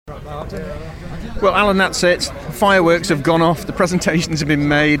Well, Alan, that's it. Fireworks have gone off, the presentations have been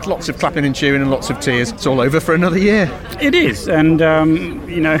made, lots of clapping and cheering and lots of tears. It's all over for another year. It is, and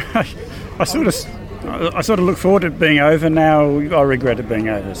I sort of look forward to it being over. Now I regret it being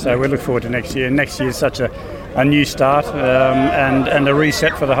over. So we look forward to next year. Next year is such a new start and a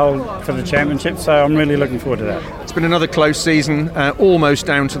reset for the championship. So I'm really looking forward to that. It's been another close season, almost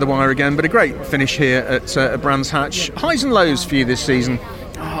down to the wire again, but a great finish here at Brands Hatch. Highs and lows for you this season?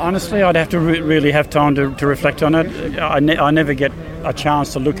 Honestly, I'd have to really have time to reflect on it. I never get a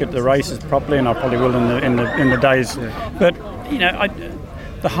chance to look at the races properly, and I probably will in the days. Yeah. But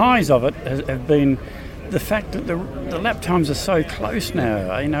the highs of it have been the fact that the lap times are so close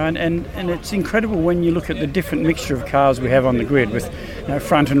now, and it's incredible when you look at the different mixture of cars we have on the grid with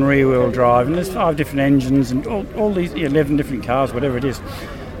front and rear wheel drive, and there's 5 different engines and all these 11 different cars, whatever it is,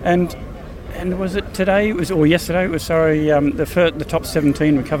 and was it today? Yesterday? It was the top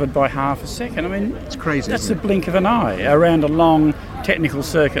 17 were covered by half a second. I mean, it's crazy. That's the blink of an eye around a long technical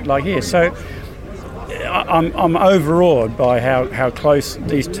circuit like here. So I'm overawed by how close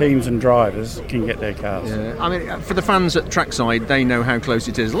these teams and drivers can get their cars. Yeah. I mean, for the fans at trackside, they know how close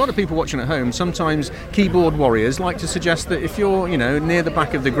it is. A lot of people watching at home, sometimes keyboard warriors like to suggest that if you're near the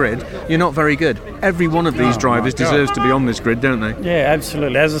back of the grid, you're not very good. Every one of these drivers deserves to be on this grid, don't they? Yeah,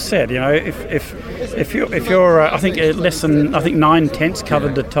 absolutely. As I said, if you're I think less than 9/10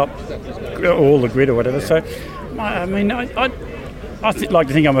 covered the top, all the grid or whatever. So, I mean, I'd like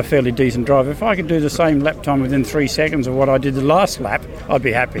to think I'm a fairly decent driver. If I could do the same lap time within 3 seconds of what I did the last lap, I'd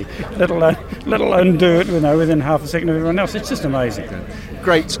be happy. Let alone do it within half a second of everyone else. It's just amazing.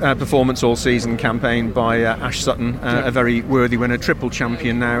 Great performance all season campaign by Ash Sutton, a very worthy winner, triple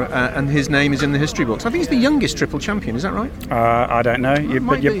champion now, and his name is in the history books. I think he's the youngest triple champion. Is that right? I don't know,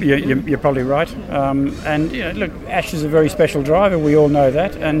 but you're probably right. Look, Ash is a very special driver. We all know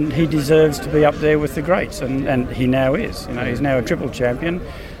that, and he deserves to be up there with the greats, and he now is. He's now a triple champion,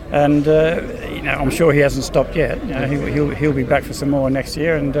 and I'm sure he hasn't stopped yet. He'll be back for some more next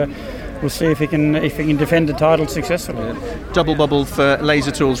year, and we'll see if he can defend the title successfully. Double bubble for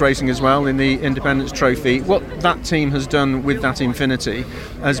Laser Tools Racing as well in the Independence Trophy. What that team has done with that Infinity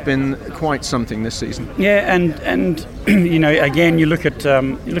has been quite something this season. Yeah, and again you look at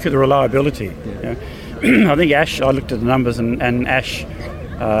the reliability. Yeah. I think Ash. I looked at the numbers, and Ash,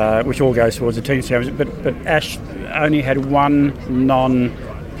 which all goes towards the team championship, but Ash only had one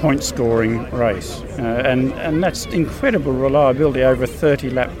non-point scoring race, and that's incredible reliability over a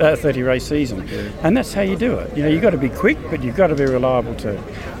 30 race season, and that's how you do it. You've got to be quick, but you've got to be reliable too.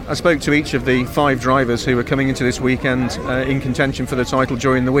 I spoke to each of the 5 drivers who were coming into this weekend in contention for the title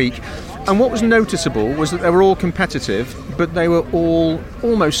during the week, and what was noticeable was that they were all competitive, but they were all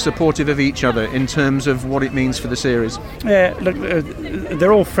almost supportive of each other in terms of what it means for the series. Yeah, look,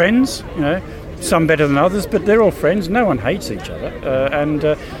 they're all friends, some better than others, but they're all friends. No one hates each other, and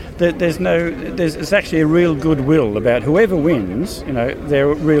there's actually a real goodwill about whoever wins. They're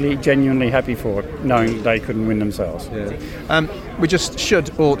really genuinely happy for it, knowing they couldn't win themselves. Yeah. We just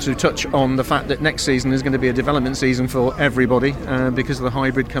ought to touch on the fact that next season is going to be a development season for everybody because of the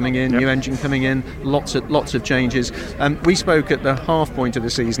hybrid coming in, new engine coming in, lots of changes. We spoke at the half point of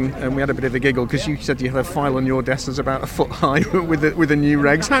the season, and we had a bit of a giggle because you said you have a file on your desk that's about a foot high with the new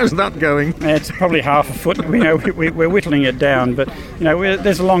regs. How's that going? It's probably half a foot. We're whittling it down, but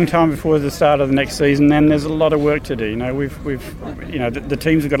there's a long time before the start of the next season, and there's a lot of work to do. The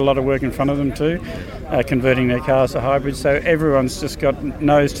teams have got a lot of work in front of them too, converting their cars to hybrids. So everyone's just got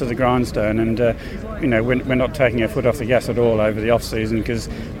nose to the grindstone, and we're not taking our foot off the gas at all over the off season, because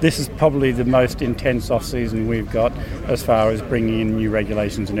this is probably the most intense off season we've got as far as bringing in new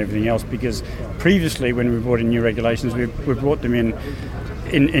regulations and everything else. Because previously, when we brought in new regulations, we brought them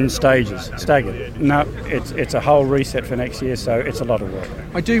in stages, staggered. No, it's a whole reset for next year, so it's a lot of work.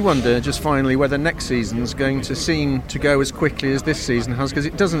 I do wonder, just finally, whether next season's going to seem to go as quickly as this season has, because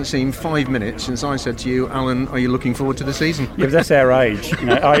it doesn't seem 5 minutes since I said to you, Alan, are you looking forward to the season? Yeah, but that's our age.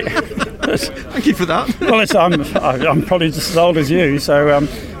 Thank you for that. Well, I'm probably just as old as you, so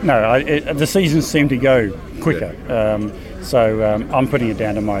the seasons seem to go quicker. So I'm putting it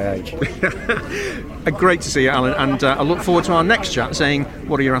down to my age. Great to see you, Alan, and I look forward to our next chat saying,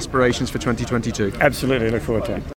 what are your aspirations for 2022? Absolutely, look forward to it.